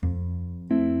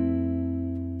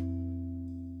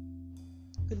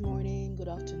good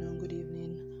afternoon, good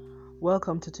evening.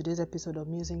 Welcome to today's episode of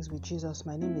Musings with Jesus.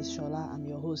 My name is Shola. I'm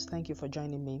your host. Thank you for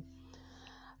joining me.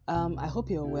 I hope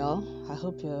you're well. I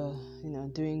hope you're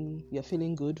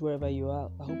feeling good wherever you are.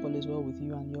 I hope all is well with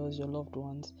you and yours, your loved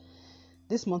ones.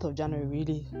 This month of January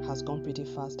really has gone pretty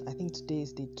fast. I think today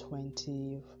is the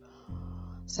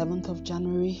 27th of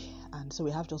January, and so we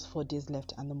have just 4 days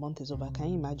left and the month is over. Can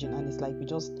you imagine? And it's like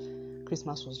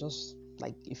Christmas was just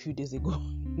like a few days ago.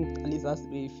 At least that's the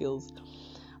way it feels.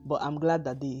 But I'm glad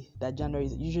that January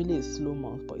is usually a slow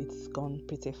month, but it's gone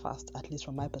pretty fast, at least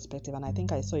from my perspective. And I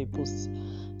think I saw a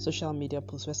social media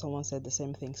post, where someone said the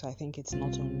same thing. So I think it's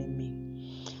not only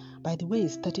me. By the way,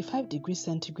 it's 35 degrees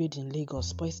centigrade in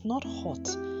Lagos, but it's not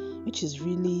hot, which is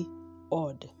really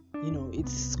odd.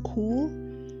 It's cool,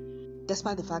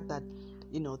 despite the fact that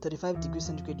 35 degrees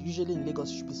centigrade usually in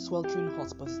Lagos should be sweltering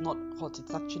hot, but it's not hot.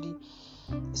 It's actually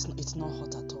it's not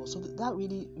hot at all. So that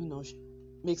really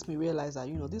makes me realize that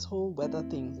this whole weather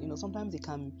thing, sometimes the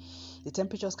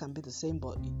temperatures can be the same,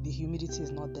 but the humidity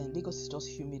is not there. In Lagos, it's just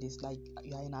humid. It's like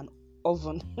you're in an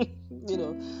oven.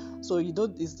 So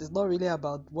it's not really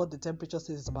about what the temperature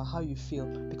says, it's about how you feel,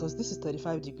 because this is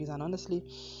 35 degrees, and honestly,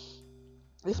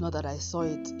 if not that I saw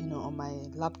it on my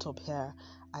laptop here,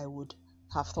 I would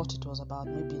have thought it was about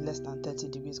maybe less than 30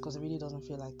 degrees, because it really doesn't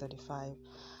feel like 35.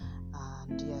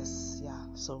 And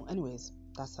so anyways,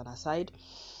 that's an aside.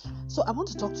 So I want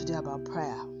to talk today about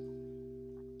prayer.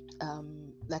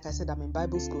 Like I said, I'm in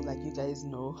Bible school, like you guys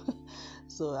know.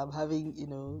 So I'm having,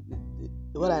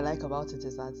 what I like about it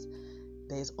is that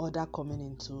there is order coming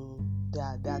into there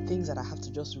are things that I have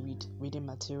to just reading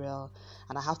material,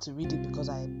 and I have to read it because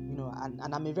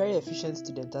and I'm a very efficient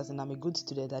student, as in I'm a good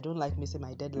student. I don't like missing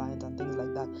my deadlines and things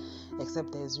like that,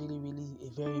 except there's really, really a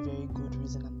very, very good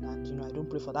reason, and I don't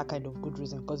pray for that kind of good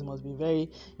reason, because it must be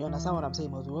very, you understand what I'm saying,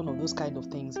 it must be one of those kind of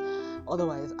things.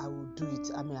 Otherwise, I will do it.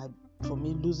 For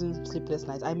me, losing sleepless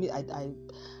nights, I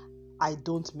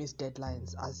don't miss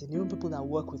deadlines. As in, even people that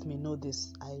work with me know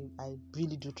this. I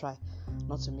really do try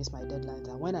not to miss my deadlines,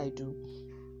 and when I do,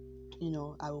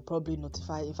 I will probably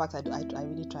notify. In fact, I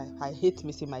really try. I hate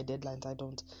missing my deadlines. I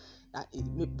don't.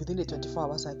 Within the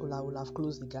 24-hour cycle, I will have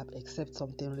closed the gap, except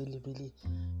something really, really,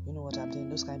 what I'm saying,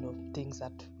 those kind of things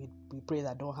that we pray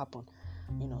that don't happen.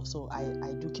 So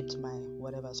I do keep to my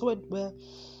whatever. So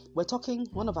we're talking,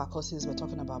 one of our courses, we're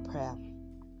talking about prayer.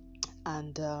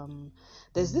 And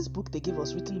there's this book they give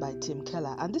us written by Tim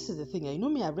Keller. And this is the thing,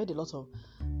 me, I've read a lot of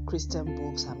Christian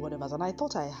books and whatever, and I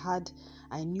thought I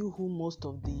knew who most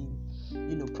of the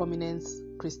prominent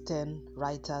Christian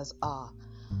writers are.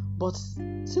 But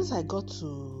since I got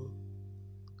to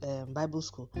Bible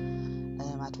school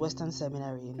at Western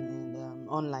Seminary in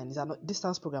online, it's a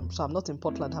distance program, so I'm not in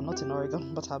Portland, I'm not in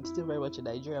Oregon, but I'm still very much in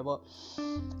Nigeria. But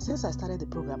since I started the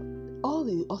program, all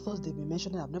the authors they've been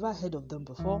mentioning, I've never heard of them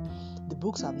before. The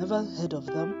books, I've never heard of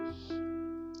them.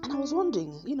 And I was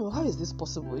wondering, how is this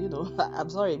possible?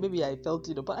 I'm sorry, maybe I felt,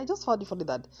 but I just found it funny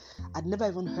that I'd never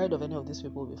even heard of any of these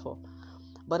people before.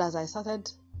 But as I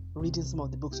started reading some of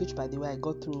the books, which by the way I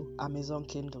got through Amazon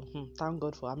Kindle, thank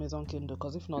God for Amazon Kindle,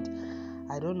 because if not,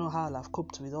 I don't know how I'll have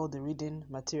coped with all the reading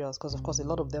materials, because of course a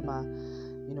lot of them are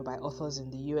by authors in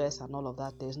the US and all of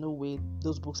that. There's no way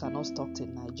those books are not stocked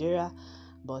in Nigeria.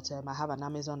 But I have an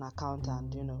Amazon account,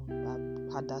 and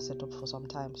I've had that set up for some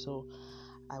time, so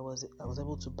I was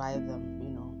able to buy them,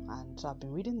 and so I've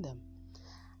been reading them,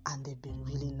 and they've been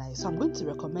really nice. So I'm going to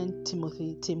recommend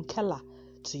Tim Keller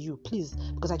to you, please,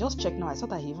 because I just checked now. I saw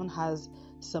that he even has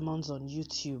sermons on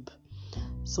YouTube.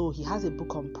 So he has a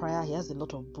book on prayer. He has a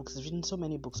lot of books. He's written so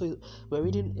many books. So we're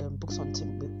reading books on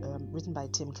written by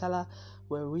Tim Keller.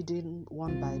 We're reading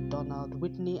one by Donald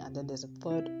Whitney, and then there's a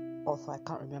third author. I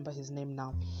can't remember his name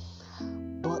now.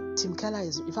 But Tim Keller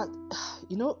is, in fact,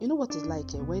 you know what it's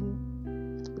like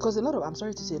because I'm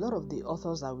sorry to say, a lot of the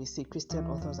authors that we see, Christian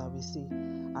authors that we see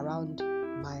around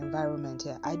my environment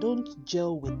here, I don't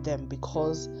gel with them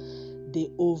because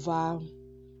they over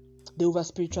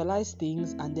spiritualize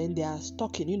things, and then they are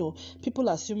stuck in, people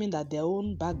assuming that their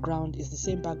own background is the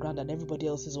same background and everybody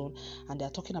else's own, and they're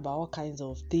talking about all kinds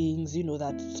of things,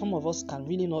 that some of us can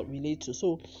really not relate to.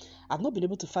 So I've not been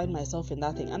able to find myself in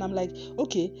that thing. And I'm like,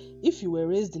 okay, if you were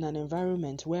raised in an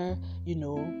environment where,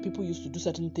 people used to do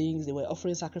certain things, they were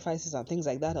offering sacrifices and things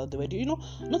like that, or they were,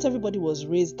 not everybody was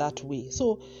raised that way.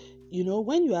 So,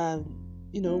 when you are,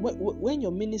 when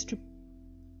your ministry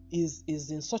is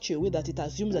in such a way that it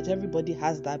assumes that everybody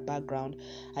has that background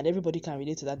and everybody can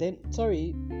relate to that, then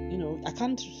sorry, I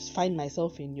can't find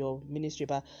myself in your ministry.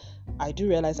 But I do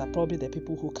realize that probably there are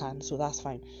people who can, so that's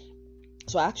fine.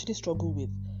 So I actually struggle with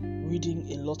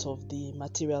reading a lot of the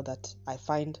material that I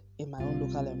find in my own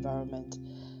local environment,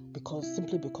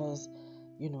 simply because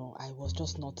I was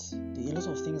just not a lot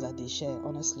of things that they share,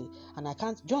 honestly. And I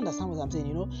can't. Do you understand what I'm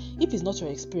saying? If it's not your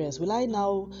experience, will I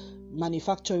now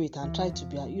manufacture it and try to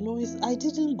be? I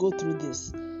didn't go through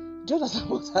this. Do you understand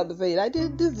what I'm saying?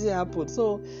 This didn't happen.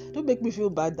 So don't make me feel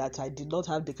bad that I did not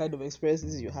have the kind of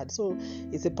experiences you had. So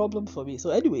it's a problem for me.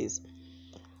 So, anyways,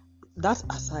 that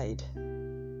aside,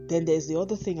 then there's the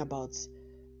other thing about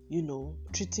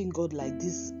treating God like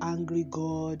this angry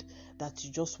God that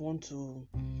you just want to,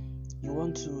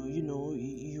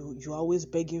 you're always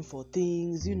begging for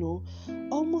things,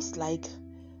 almost like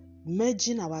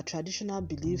merging our traditional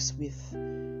beliefs with,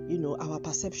 our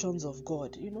perceptions of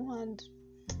God, and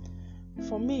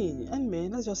for me, anyway,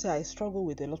 let's just say I struggle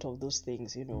with a lot of those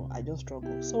things, I just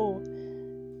struggle. So,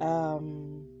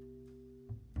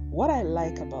 what I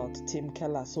like about Tim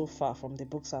Keller so far from the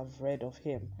books I've read of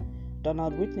him,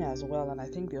 Donald Whitney as well, and I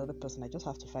think the other person, I just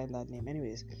have to find that name.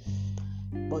 Anyways,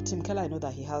 but Tim Keller, I know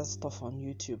that he has stuff on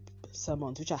YouTube,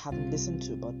 sermons, which I haven't listened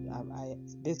to, but I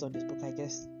based on this book, I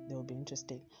guess they will be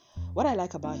interesting. What I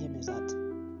like about him is that,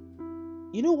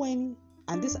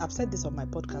 I've said this on my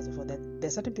podcast before, that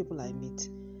there's certain people I meet.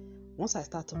 Once I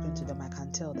start talking to them, I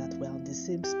can tell that we're on the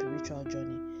same spiritual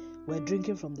journey. We're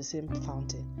drinking from the same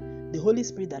fountain. The Holy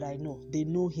Spirit that I know, they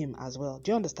know him as well.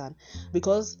 Do you understand?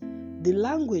 Because the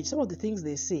language, some of the things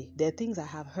they say, they're things I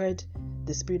have heard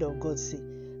the Spirit of God say.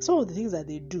 Some of the things that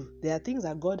they do, they are things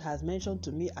that God has mentioned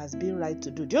to me as being right to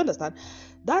do. Do you understand?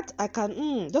 That I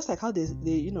can, just like how they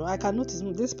I can notice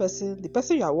this person, the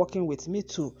person you are working with, me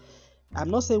too.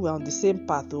 I'm not saying we're on the same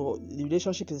path or the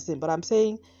relationship is the same, but I'm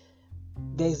saying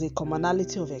there is a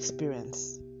commonality of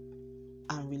experience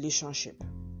and relationship.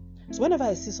 So whenever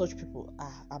I see such people,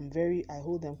 I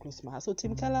hold them close to my heart. So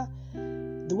Tim Keller,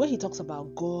 the way he talks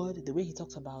about God, the way he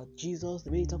talks about Jesus, the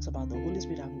way he talks about the Holy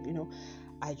Spirit,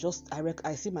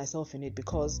 I see myself in it,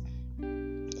 because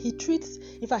he treats,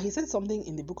 in fact, he said something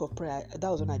in the book of prayer. That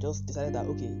was when I just decided that,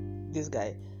 okay, this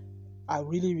guy, I'll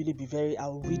read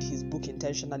his book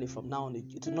intentionally from now on.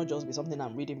 It will not just be something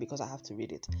I'm reading because I have to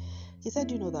read it. He said,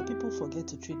 that people forget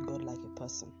to treat God like a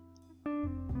person.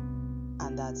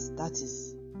 And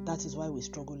that is why we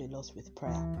struggle a lot with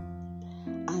prayer.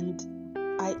 And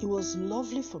it was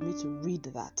lovely for me to read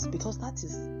that, because that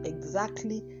is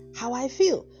exactly how I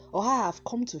feel, or how I have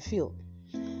come to feel.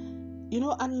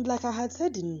 And like I had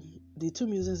said in the 2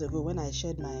 musings ago, when I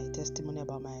shared my testimony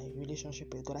about my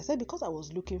relationship with God, I said because I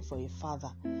was looking for a father,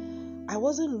 I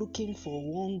wasn't looking for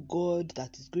one God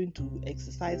that is going to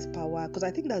exercise power, because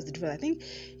I think that's the difference. I think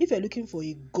if you're looking for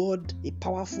a God, a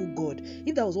powerful God,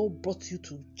 if that was all brought you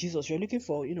to Jesus, you're looking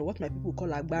for, what my people call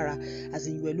agbara, as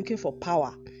in you were looking for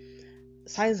power.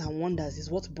 Signs and wonders is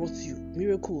what brought you,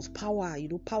 miracles, power,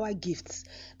 power gifts,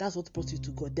 that's what brought you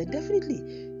to God. Then definitely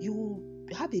you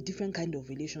have a different kind of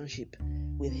relationship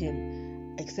with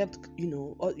him, except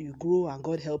you grow and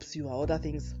God helps you or other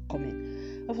things come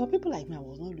in. But for people like me, I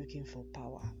was not looking for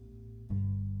power.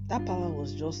 That power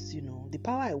was just, the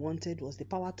power I wanted was the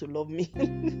power to love me,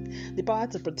 the power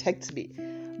to protect me,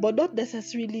 but not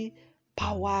necessarily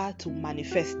power to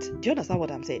manifest. Do you understand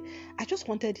what I'm saying? I just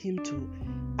wanted him to,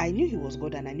 I knew he was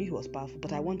God and I knew he was powerful,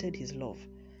 but I wanted his love.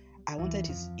 I wanted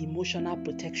his emotional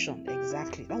protection.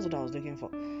 Exactly. That's what I was looking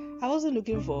for. I wasn't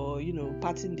looking for,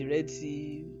 parting the Red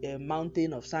Sea,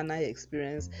 mountain of Sinai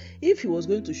experience. If he was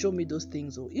going to show me those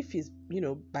things, or if he's,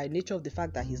 by nature of the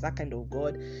fact that he's that kind of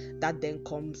God, that then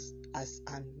comes as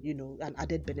an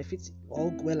added benefit,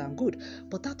 all well and good.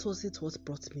 But that wasn't what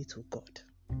brought me to God.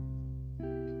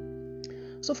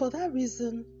 So for that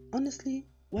reason, honestly,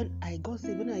 when I got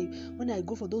saved, when I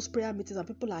go for those prayer meetings and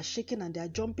people are shaking and they are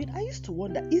jumping, I used to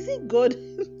wonder, is it God?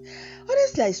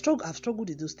 Honestly, I've struggled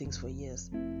with those things for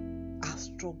years. I've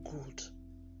struggled.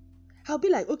 I'll be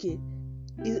like, okay,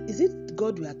 is it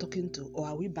God we are talking to, or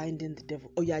are we binding the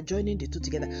devil, or you are joining the two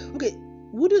together? Okay,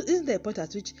 isn't there a point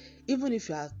at which, even if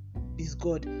is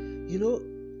God,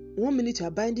 1 minute you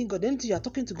are binding God, then you are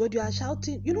talking to God, you are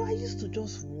shouting. I used to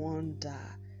just wonder.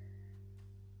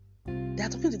 They are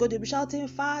talking to God, they'll be shouting,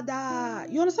 Father.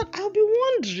 You understand? I'll be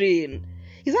wondering,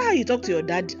 is that how you talk to your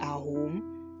dad at home?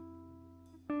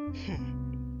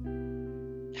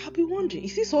 I'll be wondering,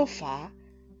 is he so far?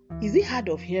 Is he hard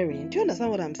of hearing? Do you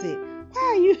understand what I'm saying? Why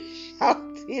are you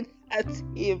shouting at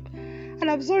him?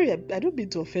 And I'm sorry, I don't mean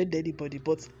to offend anybody,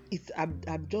 but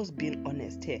I'm just being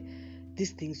honest here.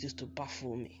 These things used to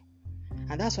baffle me.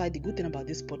 And that's why the good thing about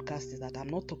this podcast is that I'm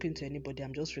not talking to anybody.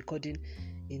 I'm just recording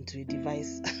into a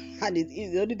device. And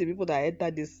it's only the people that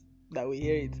enter this that will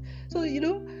hear it. So,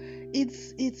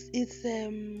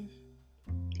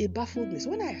 It baffled me. So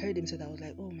when I heard him say that, I was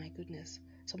like, oh my goodness,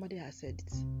 somebody has said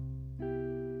it.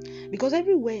 Because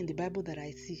everywhere in the Bible that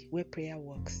I see where prayer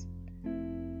works,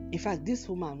 in fact, this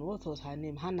woman, what was her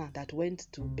name? Hannah, that went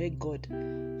to beg God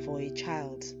for a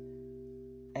child,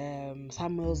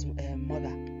 Samuel's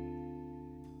mother.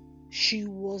 She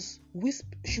was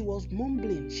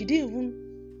mumbling. She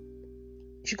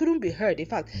couldn't be heard. In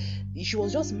fact, she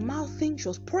was just mouthing. She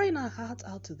was pouring her heart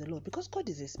out to the Lord, because God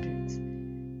is a spirit.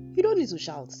 You don't need to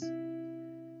shout.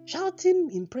 Shouting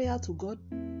in prayer to God,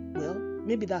 well,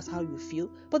 maybe that's how you feel.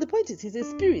 But the point is, he's a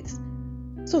spirit.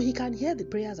 So he can hear the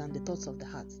prayers and the thoughts of the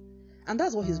heart. And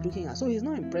that's what he's looking at. So he's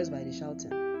not impressed by the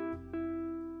shouting.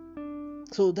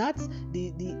 So that's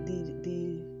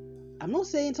I'm not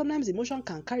saying sometimes emotion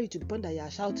can carry you to the point that you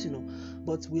are shouting,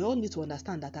 but we all need to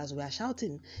understand that as we are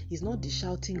shouting, it's not the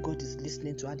shouting God is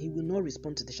listening to, and he will not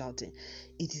respond to the shouting.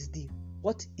 It is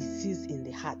what he sees in the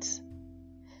heart.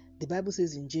 The Bible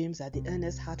says in James that the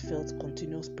earnest, heartfelt,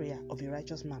 continuous prayer of a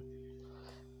righteous man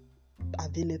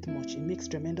availeth much. It makes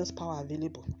tremendous power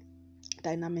available.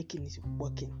 Dynamic in its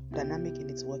working.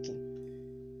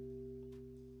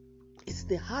 It's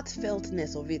the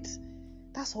heartfeltness of it.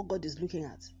 That's what God is looking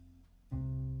at.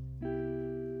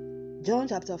 John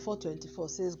chapter 4:24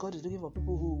 says God is looking for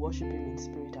people who worship him in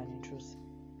spirit and in truth.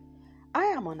 I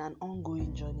am on an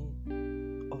ongoing journey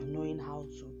of knowing how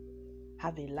to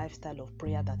have a lifestyle of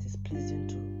prayer that is pleasing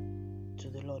to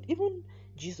the Lord. Even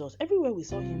Jesus, everywhere we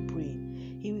saw him pray,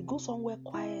 he would go somewhere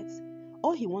quiet.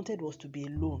 All he wanted was to be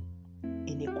alone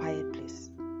in a quiet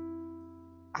place,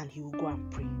 and he would go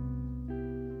and pray.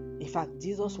 In fact,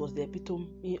 Jesus was the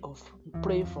epitome of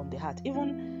praying from the heart.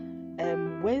 Even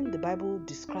when the Bible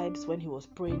describes when he was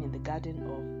praying in the Garden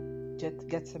of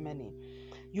Gethsemane,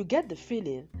 you get the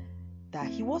feeling that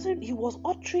he was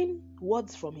uttering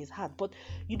words from his heart, but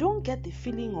you don't get the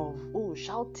feeling of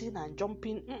shouting and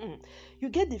jumping. You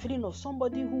get the feeling of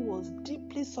somebody who was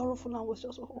deeply sorrowful and was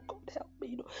just, oh God, help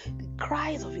me. The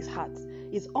cries of his heart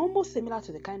is almost similar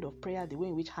to the kind of prayer, the way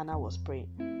in which Hannah was praying.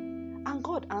 And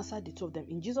God answered the two of them.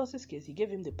 In Jesus' case, he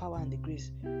gave him the power and the grace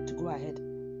to go ahead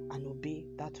and obey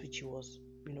that which he was,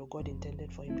 God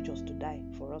intended for him, which was to die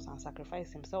for us and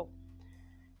sacrifice himself.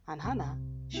 And Hannah,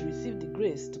 she received the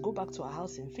grace to go back to her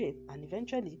house in faith and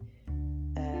eventually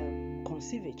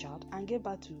conceive a child and gave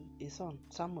birth to a son,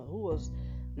 Samuel, who was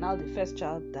now the first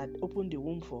child that opened the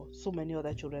womb for so many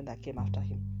other children that came after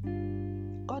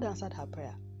him. God answered her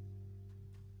prayer.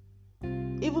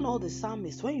 Even all the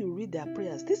psalmists, when you read their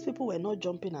prayers, these people were not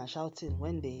jumping and shouting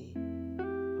when they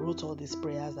wrote all these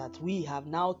prayers that we have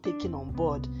now taken on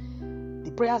board.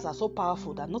 The prayers are so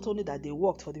powerful that not only that they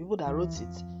worked for the people that wrote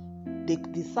it,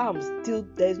 the Psalms, still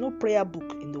there is no prayer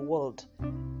book in the world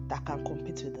that can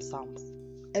compete with the Psalms.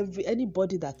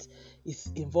 Anybody that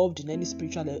is involved in any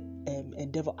spiritual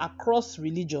endeavor across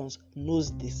religions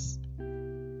knows this.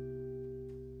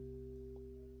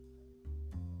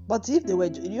 But if they were,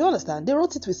 you understand, they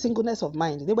wrote it with singleness of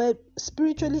mind. They were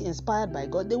spiritually inspired by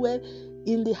God. They were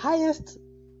in the highest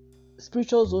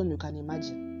spiritual zone you can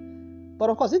imagine. But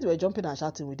of course, if they were jumping and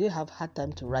shouting, we didn't have hard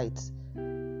time to write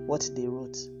what they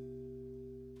wrote.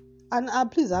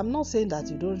 And please, I'm not saying that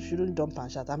you shouldn't jump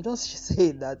and shout. I'm just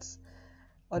saying that,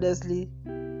 honestly,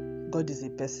 God is a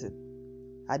person.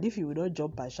 And if you will not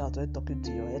jump and shout when talking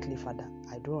to your earthly father,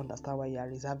 I don't understand why you are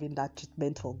reserving that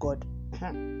treatment for God.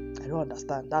 I don't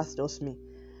understand. That's just me.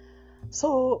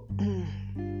 So,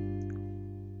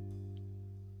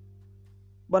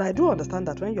 but I do understand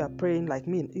that when you are praying, like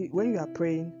me, when you are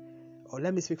praying, or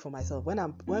let me speak for myself, when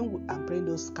I'm praying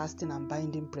those casting and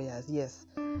binding prayers, yes.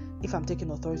 If I'm taking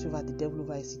authority over the devil,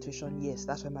 over a situation, yes,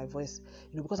 that's when my voice,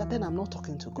 because then I'm not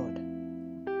talking to God.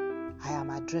 I am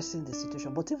addressing the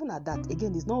situation. But even at that,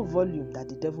 again, it's not volume that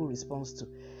the devil responds to.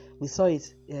 We saw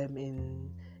it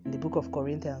in the book of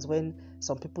Corinthians when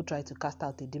some people tried to cast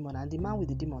out a demon, and the man with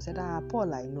the demon said,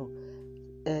 Paul, I know.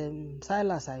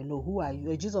 Silas, I know. Who are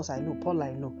you? Jesus, I know. Paul,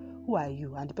 I know. Who are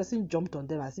you? And the person jumped on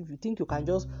them as if you think you can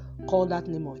just call that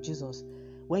name of Jesus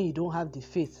when you don't have the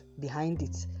faith behind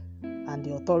it and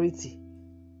the authority,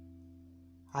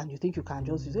 and you think you can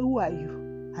just say, who are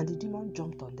you? And the demon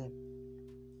jumped on them.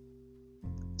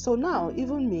 So now,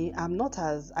 even me,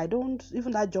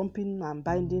 even that jumping and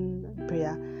binding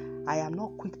prayer, I am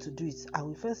not quick to do it. I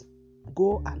will first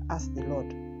go and ask the Lord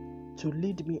to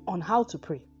lead me on how to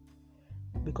pray,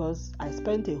 because I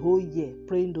spent a whole year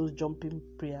praying those jumping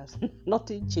prayers.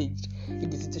 Nothing changed in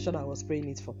the situation I was praying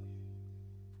it for.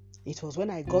 It was when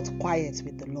I got quiet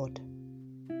with the Lord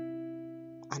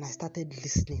and I started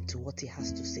listening to what he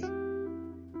has to say.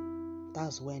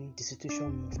 That's when the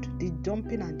situation moved. The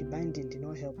jumping and the binding did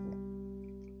not help me.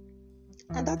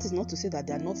 And that is not to say that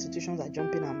there are not situations that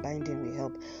jumping and binding will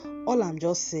help. All I'm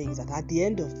just saying is that at the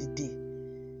end of the day,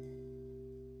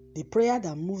 the prayer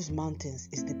that moves mountains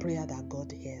is the prayer that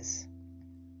God hears.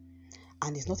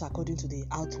 And it's not according to the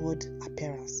outward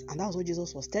appearance. And that's what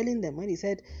Jesus was telling them when he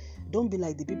said, don't be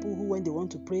like the people who, when they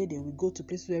want to pray, they will go to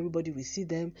places where everybody will see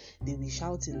them, they will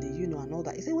shout in the and all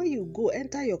that. He said, when you go,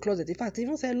 enter your closet. In fact, he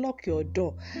even said, lock your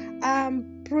door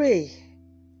and pray.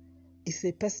 It's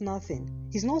a personal thing.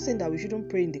 He's not saying that we shouldn't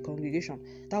pray in the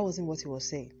congregation. That wasn't what he was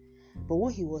saying. But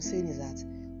what he was saying is that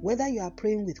whether you are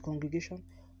praying with congregation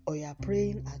or you are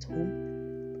praying at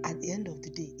home, at the end of the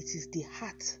day, it is the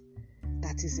heart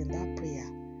that is in that prayer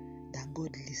that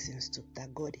God listens to,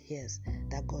 that God hears,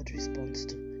 that God responds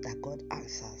to, that God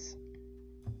answers.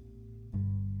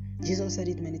 Jesus said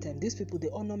it many times. These people, they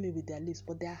honor me with their lips,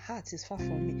 but their heart is far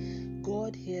from me.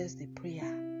 God hears the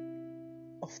prayer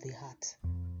of the heart.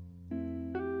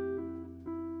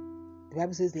 The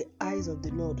Bible says the eyes of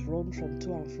the Lord run from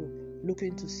to and fro,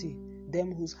 looking to see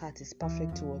them whose heart is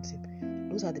perfect towards him.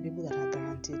 Those are the people that are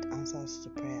guaranteed answers to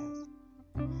prayers.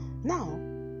 Now,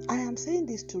 I am saying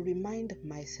this to remind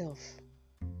myself.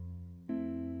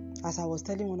 As I was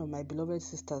telling one of my beloved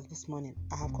sisters this morning,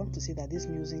 I have come to see that these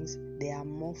musings, they are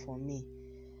more for me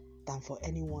than for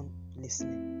anyone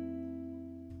listening.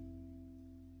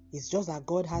 It's just that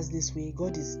God has this way.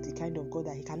 God is the kind of God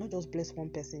that he cannot just bless one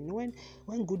person.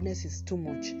 When goodness is too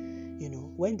much,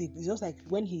 it's just like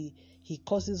when he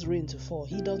causes rain to fall,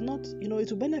 he does not, it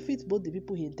will benefit both the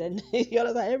people he intended,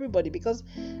 everybody, because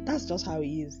that's just how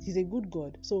he is. He's a good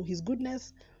God. So his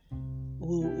goodness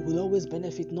will always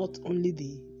benefit not only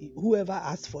the whoever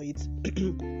asked for it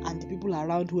and the people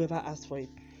around whoever asked for it.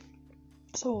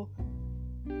 So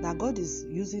that God is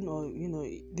using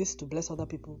this to bless other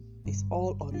people is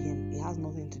all on him. It has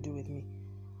nothing to do with me.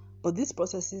 But these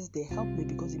processes, they help me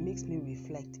because it makes me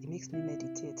reflect, it makes me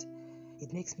meditate,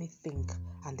 it makes me think,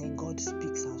 and then God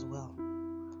speaks as well.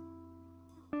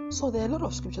 So there are a lot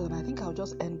of scriptures, and I think I'll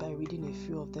just end by reading a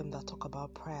few of them that talk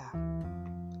about prayer.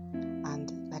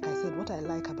 And like I said, what I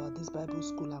like about this Bible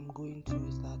school I'm going to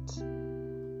is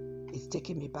that it's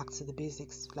taking me back to the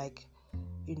basics, like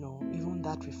even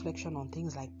that reflection on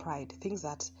things like pride, things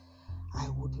that I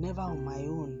would never on my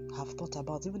own have thought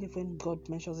about. Even if when God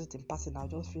mentions it in passing, I'll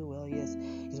just feel, well, yes,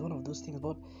 it's one of those things.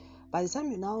 But by the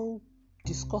time you now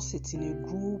discuss it in a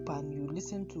group and you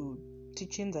listen to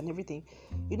teachings and everything,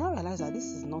 you now realize that this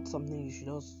is not something you should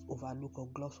just overlook or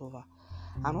gloss over.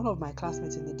 And one of my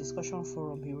classmates in the discussion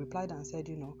forum, he replied and said,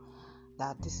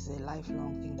 that this is a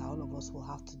lifelong thing that all of us will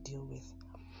have to deal with.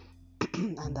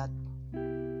 And that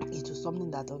it was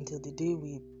something that until the day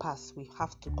we pass, we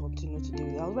have to continue to deal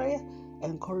with. I was very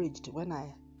encouraged when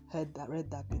I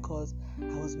read that, because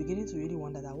I was beginning to really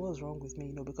wonder that what was wrong with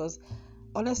me, because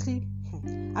honestly,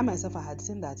 I myself, I had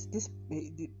seen that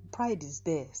the pride is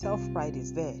there, self-pride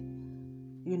is there.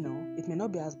 It may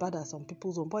not be as bad as some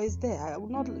people's own, but it's there. I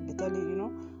would not be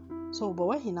telling, So, but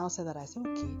when he now said that, I said,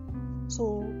 okay,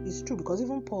 so it's true, because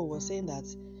even Paul was saying that,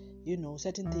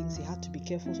 certain things he had to be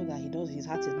careful so that his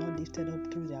heart is not lifted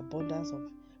up through the abundance of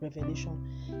revelation.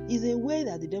 Is a way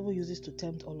that the devil uses to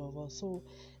tempt all of us. So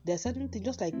there are certain things,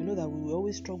 just like we know that we will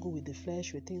always struggle with the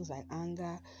flesh, with things like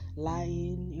anger,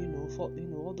 lying,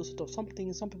 all those sort of some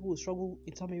things. Some people will struggle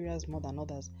in some areas more than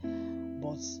others,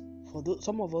 but for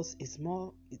some of us, it's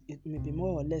more. It may be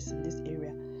more or less in this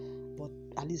area, but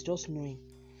at least just knowing.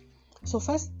 So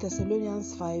 1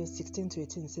 Thessalonians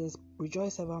 5:16-18 says,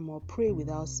 rejoice evermore, pray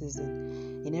without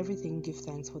ceasing, in everything give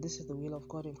thanks, for this is the will of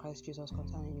God in Christ Jesus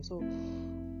concerning you. So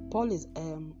Paul is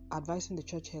advising the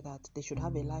church here that they should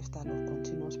have a lifestyle of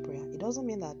continuous prayer. It doesn't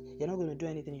mean that you're not going to do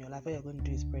anything in your life. All you're going to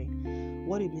do is pray.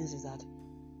 What it means is that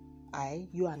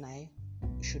you and I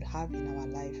should have in our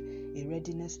life a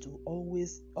readiness to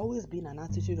always be in an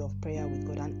attitude of prayer with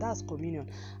God, and that's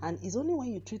communion. And it's only when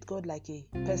you treat God like a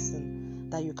person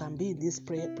that you can be in this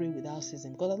pray without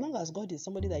ceasing. Because as long as God is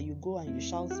somebody that you go and you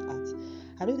shout at,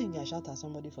 I don't think you can shout at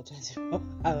somebody for 24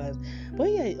 hours. But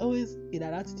you're always in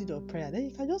an attitude of prayer, then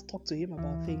you can just talk to him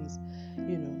about things.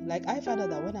 Like I found out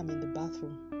that when I'm in the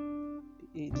bathroom,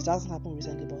 it doesn't happen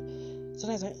recently, but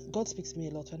sometimes God speaks to me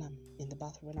a lot when I'm in the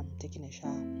bathroom, when I'm taking a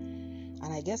shower.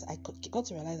 And I guess I got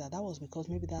to realize that was because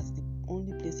maybe that's the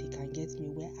only place he can get me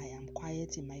where I am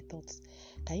quiet in my thoughts.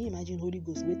 Can you imagine Holy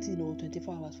Ghost waiting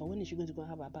 24 hours for when is she going to go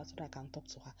and have a bath so that I can talk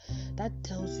to her? That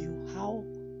tells you how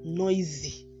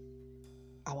noisy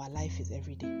our life is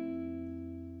every day.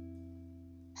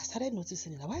 I started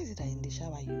noticing it. Why is it that in the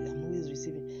shower I'm always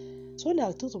receiving? So when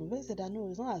I told some people, I said that no,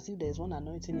 it's not as if there's one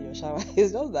anointing in your shower.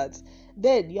 It's just that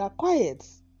then you are quiet.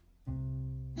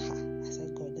 I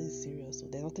said, God, this is serious. So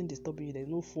there's nothing disturbing you, there's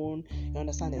no phone, you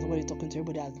understand, there's nobody talking to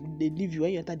everybody as they leave you.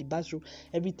 When you enter the bathroom,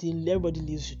 everybody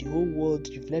leaves you, the whole world,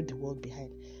 you've left the world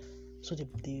behind. So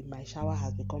my shower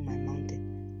has become my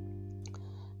mountain.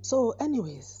 So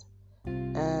anyways,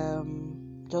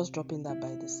 just dropping that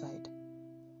by the side.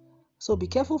 So be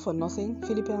careful for nothing.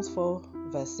 Philippians 4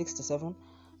 verse 6 to 7.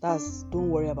 That's, don't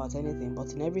worry about anything,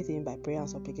 but in everything by prayer and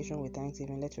supplication with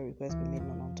thanksgiving let your requests be made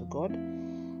known unto God,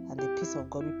 and the peace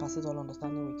of God which passes all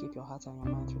understanding will keep your heart and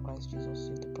your mind through Christ Jesus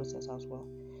in the process as well.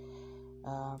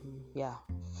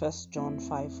 1 John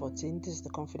 5:14. This is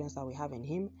the confidence that we have in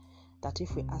him, that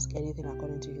if we ask anything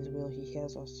according to his will, he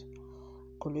hears us.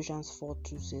 Colossians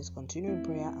 4:2 says, continue in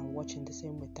prayer and watch in the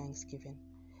same with thanksgiving.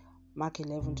 Mark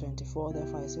 11:24.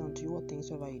 Therefore I say unto you, what things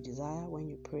soever you desire, when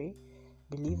you pray,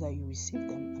 believe that you receive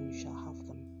them and you shall have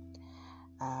them.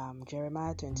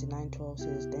 Jeremiah 29:12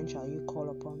 says, then shall you call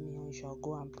upon me and you shall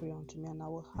go and pray unto me, and I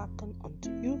will hearken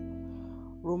unto you.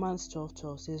 Romans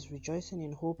 12:12 says, rejoicing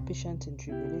in hope, patient in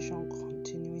tribulation,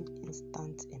 continuing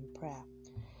instant in prayer.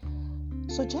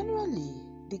 So generally,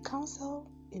 the counsel,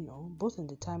 both in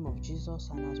the time of Jesus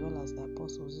and as well as the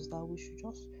apostles, is that we should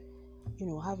just,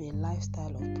 have a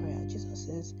lifestyle of prayer. Jesus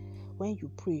says, when you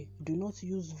pray, do not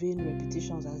use vain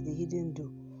repetitions as the heathen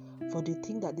do, for they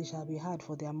think that they shall be heard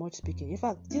for their much speaking. In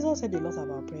fact, Jesus said a lot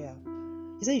about prayer.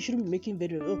 He said you shouldn't be making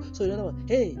very so in other words,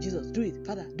 hey Jesus, do it,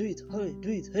 Father, do it, hey, do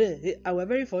it, hey. And we're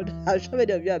very fond. I'm sure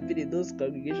many of you have been in those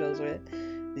congregations where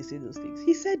they say those things.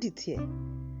 He said it here.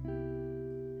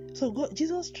 So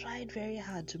Jesus tried very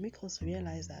hard to make us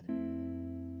realize that,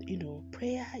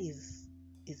 prayer is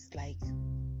like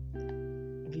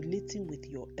relating with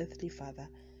your earthly father,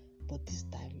 but this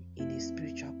time in a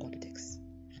spiritual context.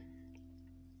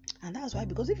 And that's why,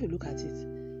 because if you look at it,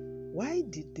 why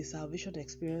did the salvation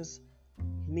experience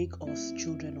make us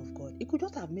children of God? It could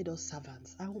just have made us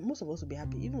servants. And most of us would be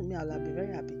happy. Even me, I'll be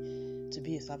very happy to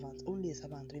be a servant, only a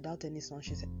servant, without any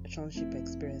sonship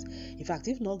experience. In fact,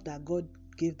 if not that God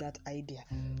gave that idea,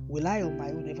 will I on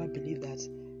my own ever believe that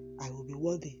I will be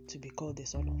worthy to be called the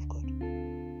Son of God?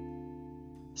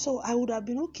 So I would have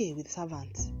been okay with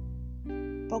servants.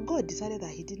 But God decided that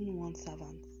he didn't want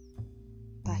servants,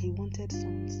 that he wanted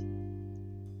sons.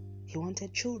 He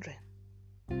wanted children.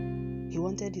 He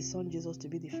wanted his son Jesus to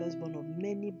be the firstborn of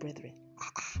many brethren.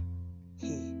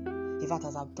 In fact,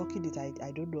 as I'm talking it,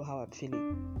 I don't know how I'm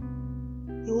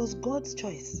feeling. It was God's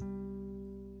choice.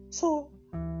 So,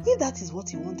 if that is what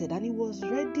he wanted, and he was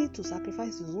ready to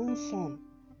sacrifice his own son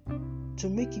to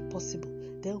make it possible,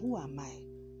 then who am I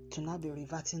to now be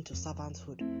reverting to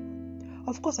servanthood?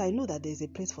 Of course, I know that there is a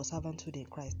place for servanthood in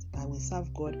Christ, that will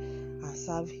serve God and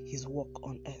serve his work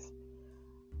on earth.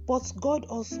 But God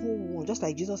also, just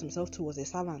like Jesus himself too was a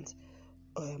servant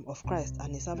of Christ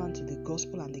and a servant to the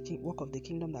gospel and the work of the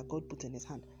kingdom that God put in his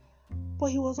hand.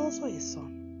 But he was also a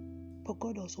son. But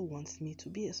God also wants me to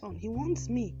be a son. He wants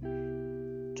me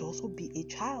to also be a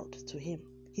child to him,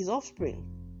 his offspring.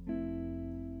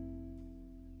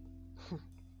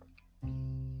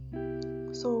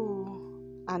 So,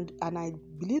 and I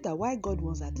believe that why God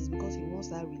wants that is because he wants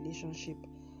that relationship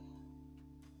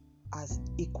as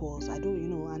equals. I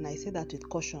don't, and I say that with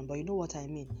caution, but you know what I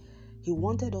mean. He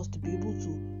wanted us to be able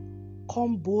to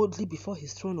come boldly before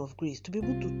his throne of grace, to be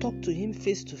able to talk to him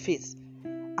face to face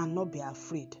and not be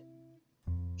afraid.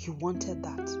 He wanted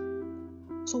that.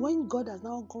 So when God has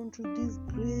now gone through this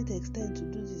great extent to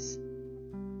do this,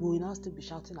 we will now still be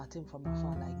shouting at him from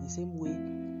afar, like the same way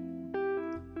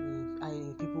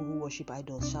people who worship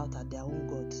idols shout at their own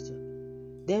gods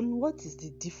too. Then what is the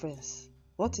difference?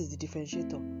 What is the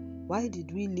differentiator? Why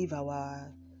did we leave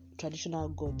our traditional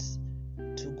gods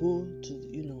to go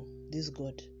to, this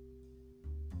God?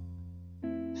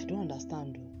 I don't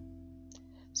understand though.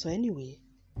 So anyway,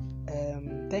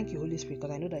 thank you, Holy Spirit,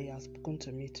 because I know that you have spoken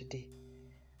to me today.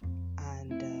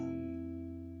 And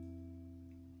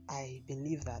I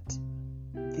believe that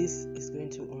this is going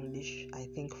to unleash, I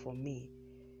think for me,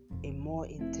 a more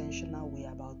intentional way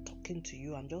about talking to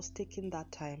you and just taking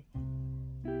that time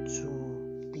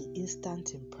to be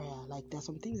instant in prayer. Like there's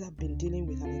some things I've been dealing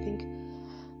with, and I think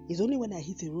it's only when I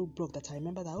hit a roadblock that I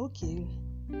remember that, okay,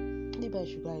 maybe I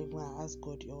should go and ask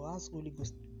God or ask Holy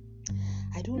Ghost.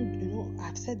 I don't,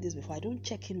 I've said this before, I don't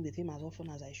check in with him as often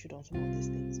as I should on some of these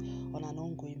things on an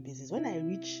ongoing basis. When I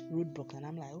reach roadblock and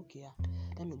I'm like, okay,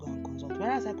 let me go and consult.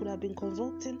 Whereas I could have been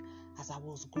consulting as I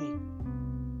was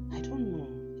going. I don't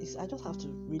know. I just have to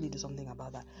really do something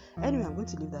about that. Anyway, I'm going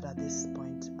to leave that at this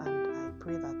point, and I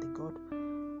pray that the God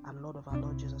and Lord of our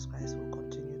Lord Jesus Christ will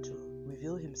continue to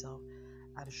reveal himself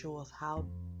and show us how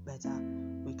better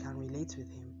we can relate with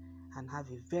him and have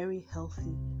a very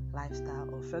healthy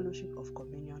lifestyle of fellowship, of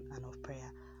communion, and of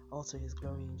prayer, all to His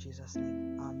glory in Jesus'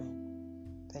 name.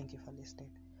 Amen. Thank you for listening.